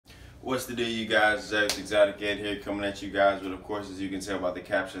What's the deal, you guys? Zach's Exotic Ed here, coming at you guys with, of course, as you can tell by the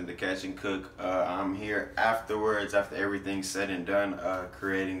caption, the catch and cook. I'm here afterwards, after everything's said and done,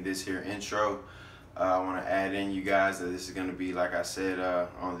 creating this here intro. I want to add in, you guys, that this is going to be, like I said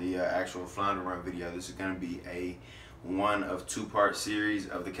on the actual flounder run video, this is going to be a one of two-part series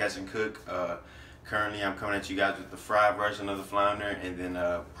of the catch and cook. Currently, I'm coming at you guys with the fried version of the flounder, and then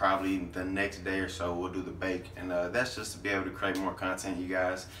probably the next day or so we'll do the bake. And that's just to be able to create more content, you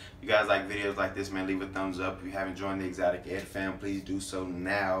guys. If you guys like videos like this, man, leave a thumbs up. If you haven't joined the Exotic Ed fam, please do so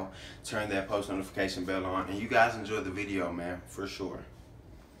now. Turn that post notification bell on, and you guys enjoy the video, man, for sure.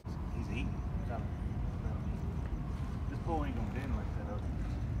 He's eating. This boy ain't gonna bend like that, though.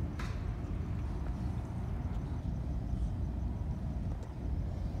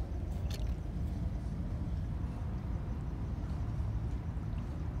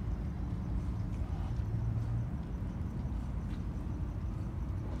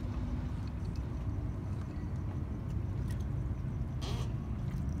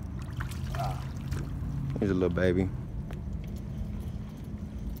 Here's a little baby.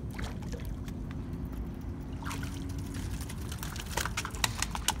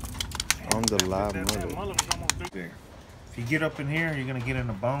 On the live mother. If you get up in here, you're gonna get in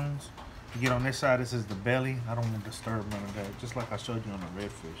the bones. If you get on this side, this is the belly. I don't want to disturb none of that. Just like I showed you on the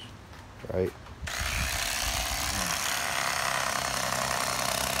redfish. Right.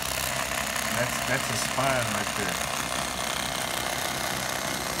 That's his spine right there.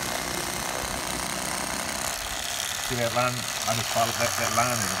 See that line? I just followed that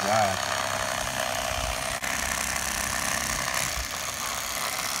line is wide.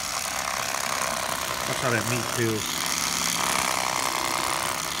 That's how that meat feels.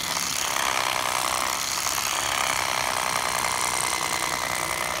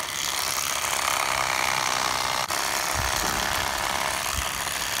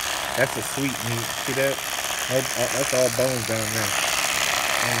 That's a sweet meat. See that? That's all bones down there. I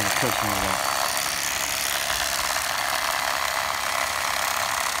don't want to touch none of that.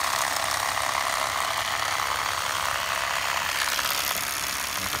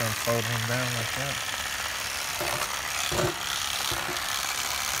 Fold him down like that.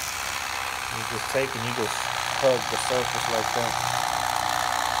 You just take and you just hug the surface like that.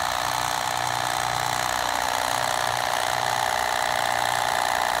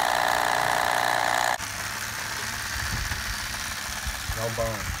 No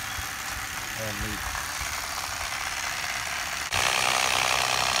bone. No meat.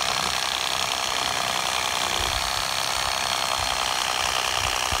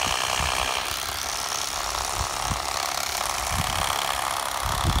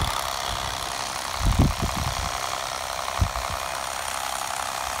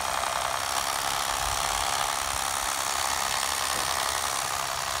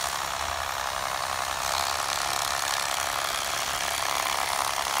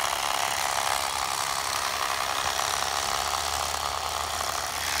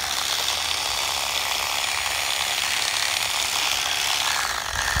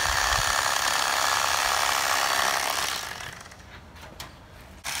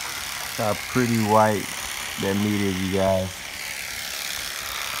 How pretty white that meat is, you guys.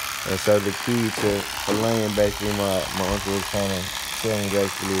 And so the key to filleting, basically, my uncle was kind of telling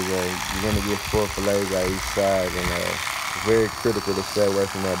basically that you're gonna get 4 fillets out each side, and it's very critical to stay away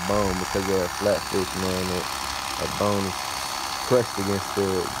from that bone because they're a flatfish, man. That bone is pressed against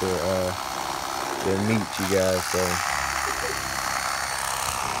the meat, you guys. So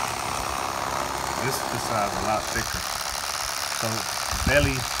This side is a lot thicker. So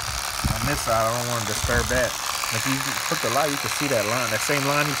belly on this side, I don't want to disturb that. If you put the light, you can see that line. That same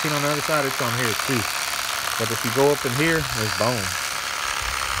line you've seen on the other side, it's on here too. But if you go up in here, there's bone.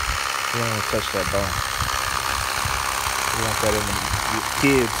 You don't want to touch that bone. You want that in the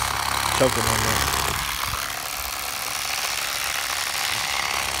kids choking on that.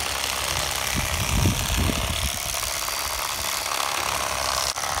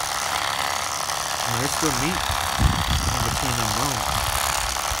 There's still meat in between them bones.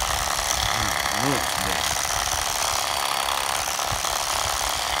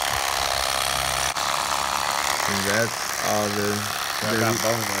 and that's all the got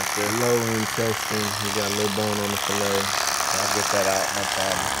bone right there. lower intestine. You got a little bone on the fillet. I'll get that out, no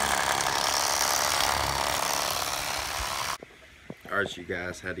problem. Alright, you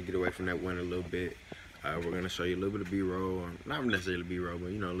guys, had to get away from that wind a little bit. We're gonna show you a little bit of B-roll, not necessarily B-roll,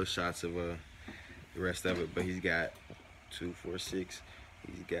 but you know, little shots of the rest of it. But he's got 2, 4, 6.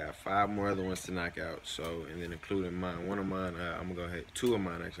 He's got 5 more other ones to knock out. So, and then including mine. One of mine, I'm gonna go ahead. 2 of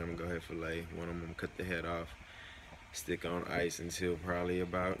mine actually, I'm gonna go ahead fillet. One of them, I'm gonna cut the head off. stick on ice until probably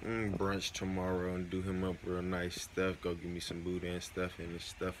about brunch tomorrow and do him up real nice stuff. Go give me some boudin stuff and this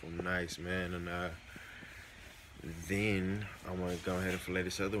stuff was nice, man. And then I'm gonna go ahead and fillet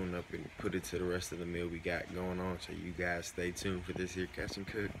this other one up and put it to the rest of the meal we got going on. So you guys stay tuned for this here catch and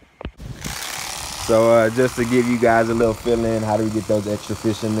cook. So just to give you guys a little fill in, how do we get those extra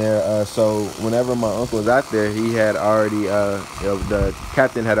fish in there? So whenever my uncle was out there, he had already, the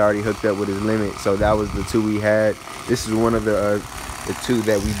captain had already hooked up with his limit. So that was the two we had. This is one of the two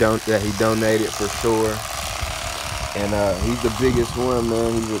that he donated for sure. And he's the biggest one,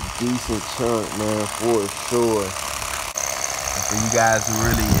 man. He's a decent chunk, man, for sure. And for you guys who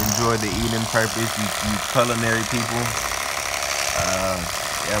really enjoy the eating purpose, you culinary people,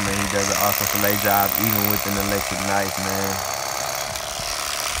 yeah, man, he does an awesome fillet job, even with an electric knife, man.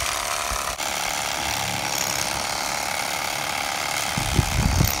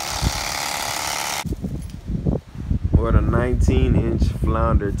 What a 19-inch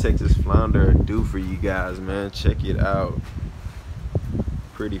flounder, Texas flounder, do for you guys, man. Check it out.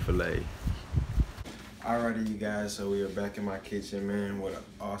 Pretty fillet. Alrighty, you guys, so we are back in my kitchen, man. What an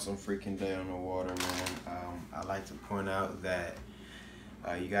awesome freaking day on the water, man. I like to point out that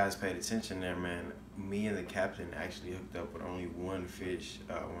you guys paid attention there, man. Me and the captain actually hooked up with only one fish.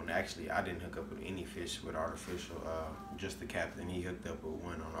 Actually, I didn't hook up with any fish with artificial. Just the captain, he hooked up with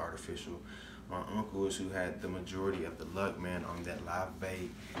one on artificial. My uncle is who had the majority of the luck, man, on that live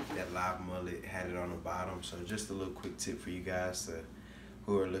bait, that live mullet, had it on the bottom. So just a little quick tip for you guys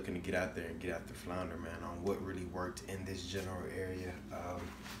who are looking to get out there and get out the flounder, man, on what really worked in this general area.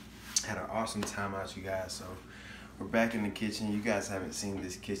 Had an awesome time out, you guys. So we're back in the kitchen. You guys haven't seen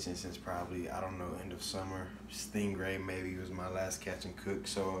this kitchen since probably, I don't know, end of summer. Stingray maybe was my last catch and cook.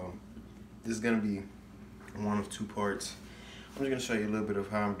 So this is gonna be one of two parts. I'm just gonna show you a little bit of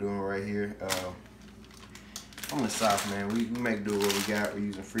how I'm doing right here. On the south, man, we make do with what we got. We're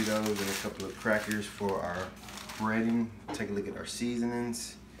using Fritos and a couple of crackers for our breading. Take a look at our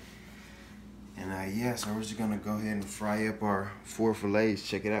seasonings. And yeah, so we're just gonna go ahead and fry up our 4 fillets.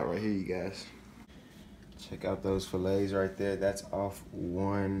 Check it out right here, you guys. Check out those fillets right there. That's off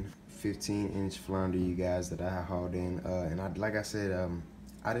one 15-inch flounder, you guys, that I hauled in. And like I said,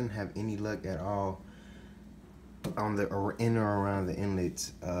 I didn't have any luck at all on the in or around the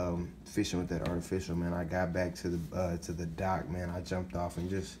inlets fishing with that artificial, man. I got back to the dock, man. I jumped off and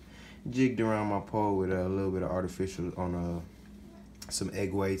just jigged around my pole with a little bit of artificial on some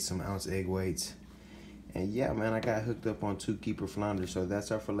egg weights, some ounce egg weights. And yeah, man, I got hooked up on 2 keeper flounders. So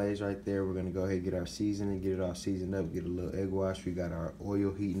that's our fillets right there. We're gonna go ahead and get our seasoning, get it all seasoned up, get a little egg wash. We got our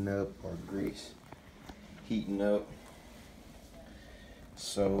oil heating up, or grease heating up.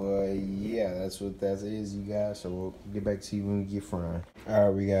 So yeah, that's what that is, you guys. So we'll get back to you when we get frying. All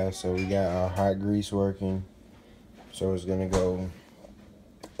right, we guys, so we got our hot grease working. So it's gonna go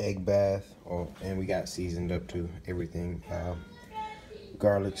egg bath, and we got seasoned up to everything.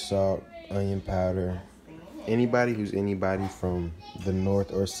 Garlic, salt, onion powder. Anybody who's anybody from the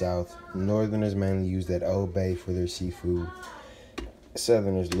north or south, northerners mainly use that Old Bay for their seafood.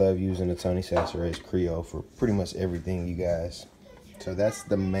 Southerners love using the Tony Sasseret's Creole for pretty much everything, you guys. So that's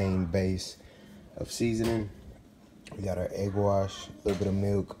the main base of seasoning. We got our egg wash, a little bit of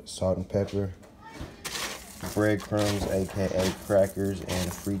milk, salt and pepper, breadcrumbs, aka crackers, and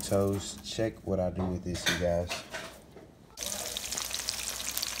Fritos. Check what I do with this, you guys.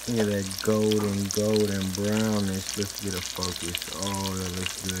 Look at that golden brownness. Let's get a focus. Oh, that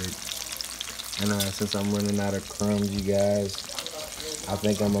looks good. And since I'm running out of crumbs, you guys, I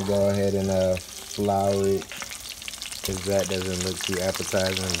think I'm gonna go ahead and flour it, because that doesn't look too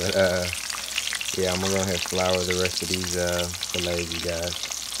appetizing. But yeah, I'm gonna go ahead and flour the rest of these fillets, you guys.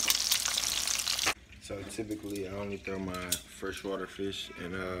 So typically I only throw my freshwater fish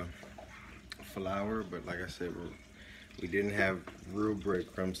in flour, but like I said, we didn't have real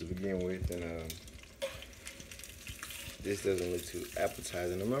breadcrumbs to begin with, and this doesn't look too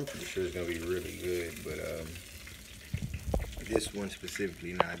appetizing. I'm pretty sure it's gonna be really good, but this one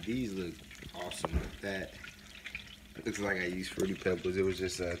specifically, now these look awesome. With that, it looks like I used Fruity Pebbles. It was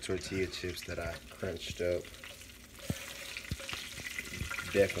just tortilla chips that I crunched up.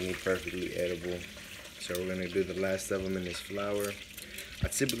 Definitely perfectly edible. So we're gonna do the last of them in this flour. I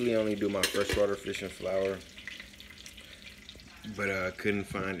typically only do my freshwater fish in flour, but I couldn't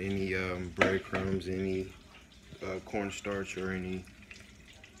find any breadcrumbs, any cornstarch, or any,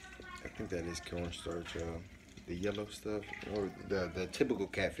 I think that is cornstarch, the yellow stuff, or the typical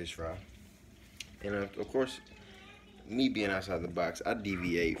catfish fry. And of course, me being outside the box, I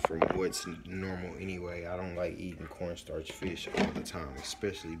deviate from what's normal anyway. I don't like eating cornstarch fish all the time,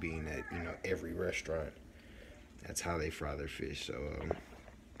 especially being at, you know, every restaurant. That's how they fry their fish. So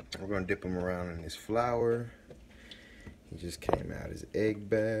we're gonna dip them around in this flour. He just came out his egg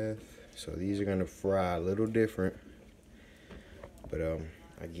bath. So these are gonna fry a little different, but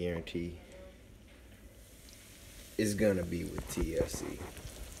I guarantee it's gonna be with TLC.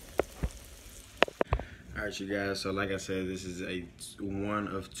 Alright, you guys, so like I said, this is a one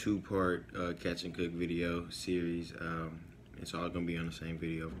of two-part catch and cook video series. It's all gonna be on the same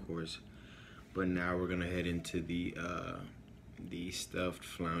video, of course, but now we're gonna head into the stuffed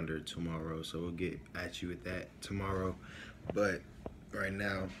flounder tomorrow, so we'll get at you with that tomorrow. But right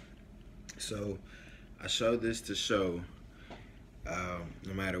now, so I showed this to show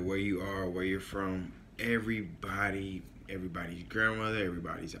no matter where you are, where you're from, everybody's grandmother,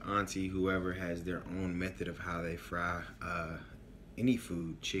 everybody's auntie, whoever has their own method of how they fry any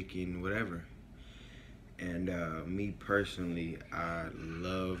food, chicken, whatever. And me personally, I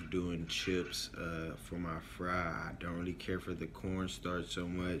love doing chips for my fry. I don't really care for the cornstarch so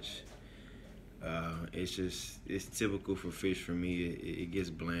much. It's typical for fish for me. It gets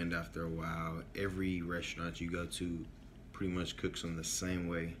bland after a while. Every restaurant you go to pretty much cooks them the same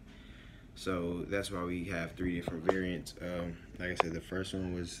way. So that's why we have 3 different variants. Like I said, the first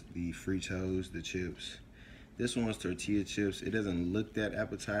one was the Fritos, the chips. This one was tortilla chips. It doesn't look that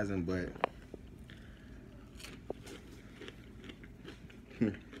appetizing, but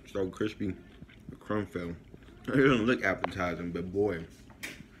so crispy. The crumb fell. It doesn't look appetizing, but boy,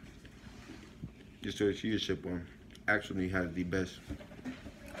 this tortilla chip one actually has the best,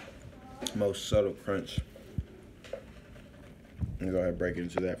 most subtle crunch. I'm gonna go ahead and break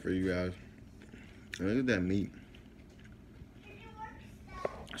into that for you guys. And look at that meat.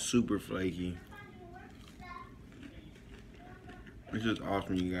 Super flaky. It's just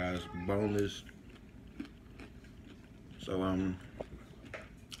awesome, you guys. Boneless. So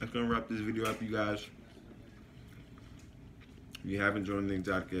that's gonna wrap this video up, you guys. If you haven't joined the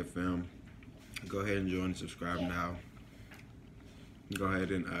Exotic FM, go ahead and join and subscribe now. Go ahead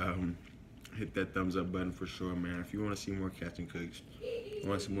and hit that thumbs up button for sure, man. If you want to see more catch and cooks, you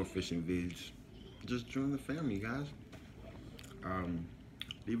want to see more fishing vids, just join the family, guys.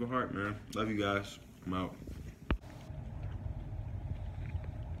 Leave a heart, man. Love you guys. I'm out.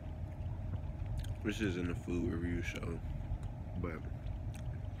 This isn't a food review show, but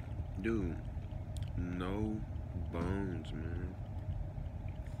dude, no bones, man.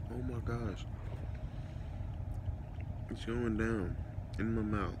 Oh my gosh, it's going down in my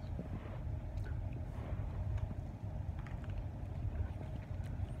mouth.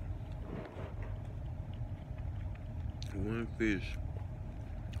 One fish,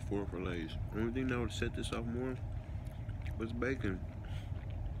 4 fillets. Only thing that would set this off more was bacon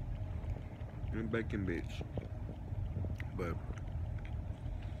and bacon bits. But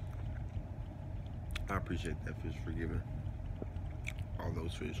I appreciate that fish for giving all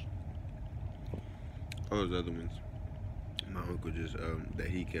those fish. All those other ones, my uncle just that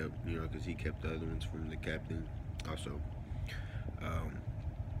he kept, you know, because he kept the other ones from the captain. Also,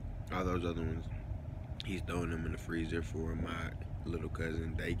 all those other ones, he's throwing them in the freezer for my little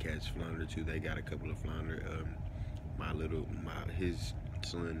cousin. They catch flounder too. They got a couple of flounder. His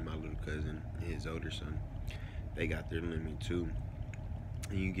son, my little cousin, his older son, they got their limit too.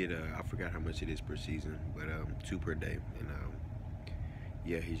 And you get I forgot how much it is per season, but 2 per day. And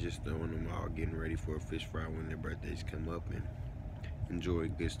yeah, he's just throwing them all, getting ready for a fish fry when their birthdays come up, and enjoy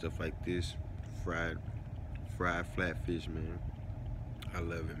good stuff like this. Fried flatfish, man. I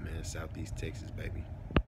love it, man. Southeast Texas, baby.